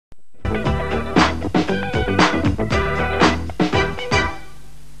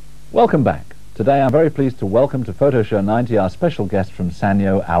Welcome back. Today I'm very pleased to welcome to Photoshow 90 our special guest from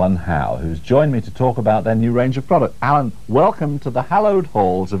Sanyo, Alan Howe, who's joined me to talk about their new range of product. Alan, welcome to the hallowed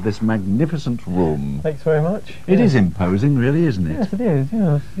halls of this magnificent room. Thanks very much. It is imposing, really, isn't it? Yes, it is,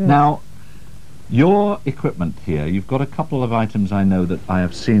 yes. Now, your equipment here, you've got a couple of items I know that I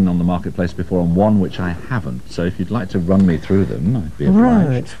have seen on the marketplace before and one which I haven't, so if you'd like to run me through them, I'd be obliged.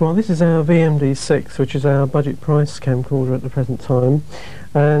 Right, well this is our VMD6, which is our budget price camcorder at the present time,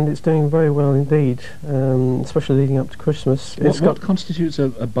 and it's doing very well indeed, especially leading up to Christmas. What constitutes a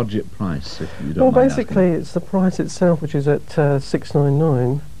budget price, if you don't Well, mind basically asking? it's the price itself, which is at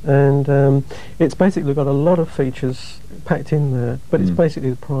 $699, and it's basically got a lot of features packed in there, but it's basically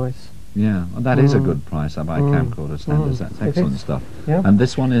the price. Yeah, well, that is a good price by camcorder standards. That's excellent stuff. Yeah. And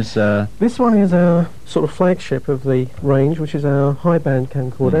this one is... This one is our sort of flagship of the range, which is our high band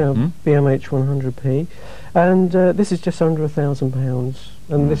camcorder, our BMH 100p, and this is just under £1,000,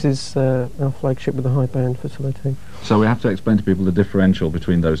 and this is our flagship with the high band facility. So we have to explain to people the differential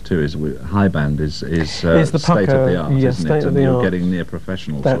between those two. Is high band is the state of the art, yes, isn't it? And you're art. getting near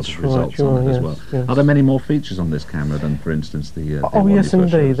professional That's sort of right, results on it as well. Yes. Are there many more features on this camera than, for instance, the Oh one yes, you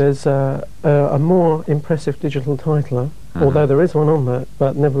first indeed. showed us? There's a more impressive digital titler, although there is one on that,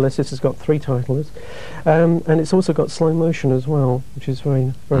 but nevertheless this has got 3 titlers, and it's also got slow motion as well, which is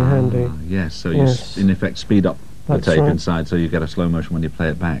very handy. Yes, so you in effect speed up the That's tape right. inside, so you get a slow motion when you play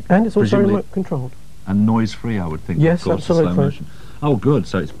it back. And it's also Presumably remote controlled. and noise-free, I would think. Yes, of course, the absolutely. slow motion. Oh, good.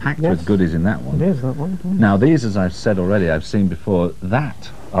 So it's packed with goodies in that one. It is, that one. Now, these, as I've said already, I've seen before, that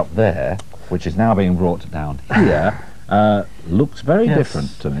up there, which is now being brought down here, looks very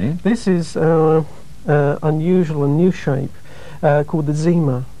different to me. This is unusual and new shape called the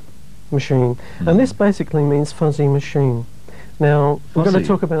Zima machine, and this basically means fuzzy machine. Now, we're going to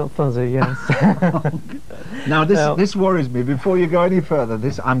talk about fuzzy, yes. Now, this worries me. Before you go any further,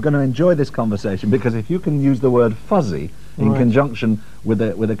 I'm going to enjoy this conversation, because if you can use the word fuzzy in conjunction with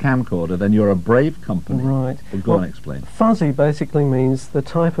a camcorder, then you're a brave company. Right. Well, go on, explain. Fuzzy basically means the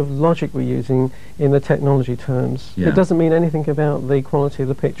type of logic we're using in the technology terms. Yeah. It doesn't mean anything about the quality of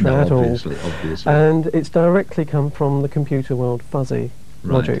the picture at obviously, all. obviously. And it's directly come from the computer world, fuzzy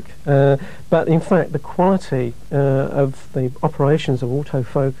logic. But in fact, the quality of the operations of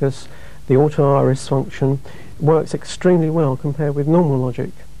autofocus, the auto iris function, works extremely well compared with normal logic.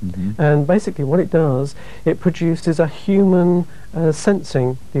 And basically what it does, it produces a human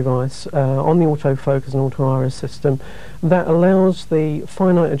sensing device on the autofocus and auto iris system that allows the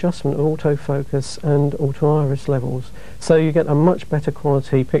finite adjustment of autofocus and auto iris levels. So you get a much better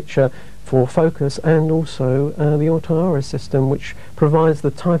quality picture for focus, and also the auto iris system, which provides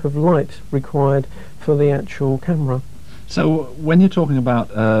the type of light required for the actual camera. So when you're talking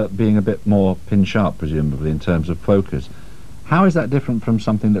about being a bit more pin sharp, presumably, in terms of focus, how is that different from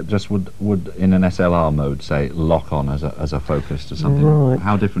something that just would in an SLR mode, say, lock on as a focus to something? Right.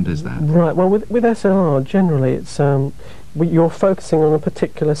 How different is that? Right, well with SLR generally it's you're focusing on a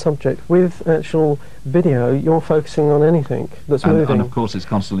particular subject. With actual video you're focusing on anything that's moving. And of course it's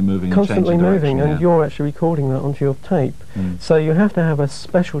constantly moving Constantly and changing moving, direction, and you're actually recording that onto your tape. So you have to have a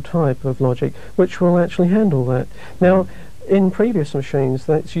special type of logic which will actually handle that. Now, in previous machines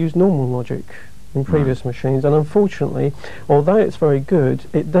that's used normal logic in previous machines, and unfortunately, although it's very good,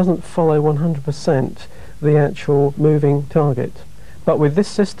 it doesn't follow 100% the actual moving target. But with this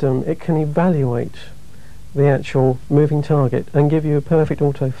system it can evaluate the actual moving target and give you a perfect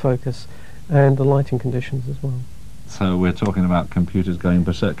autofocus and the lighting conditions as well. So we're talking about computers going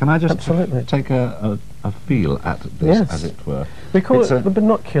berserk. Can I just take a feel at this, as it were? We call it the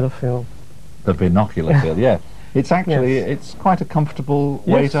binocular feel. The binocular feel, yeah. It's actually, it's quite a comfortable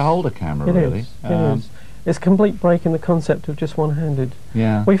way to hold a camera, really. It is. It's a complete break in the concept of just one-handed.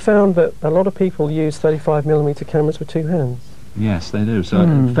 Yeah. We found that a lot of people use 35mm cameras with 2 hands. Yes, they do.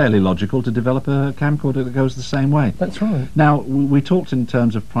 So fairly logical to develop a camcorder that goes the same way. That's right. Now, we talked in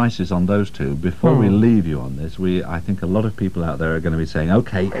terms of prices on those two. Before we leave you on this, I think a lot of people out there are going to be saying,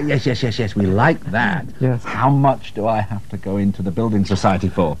 okay, yes, we like that. Yes. How much do I have to go into the Building Society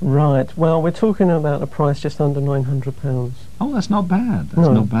for? Right. Well, we're talking about a price just under £900. Oh, that's not bad. That's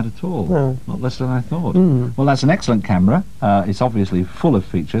not bad at all. No. Not less than I thought. Well, that's an excellent camera. It's obviously full of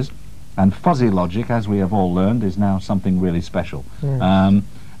features. And fuzzy logic, as we have all learned, is now something really special.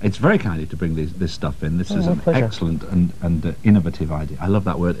 It's very kind of you to bring this stuff in. This is an excellent and innovative idea. I love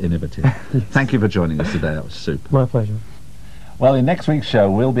that word, innovative. Thank you for joining us today. That was super. My pleasure. Well, in next week's show,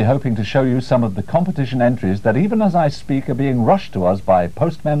 we'll be hoping to show you some of the competition entries that, even as I speak, are being rushed to us by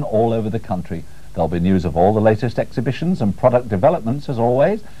postmen all over the country. There'll be news of all the latest exhibitions and product developments, as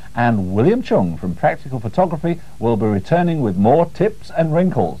always, and William Chung from Practical Photography will be returning with more tips and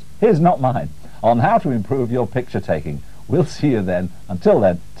wrinkles. his, not mine, on how to improve your picture taking. We'll see you then. Until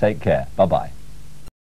then, take care. Bye-bye.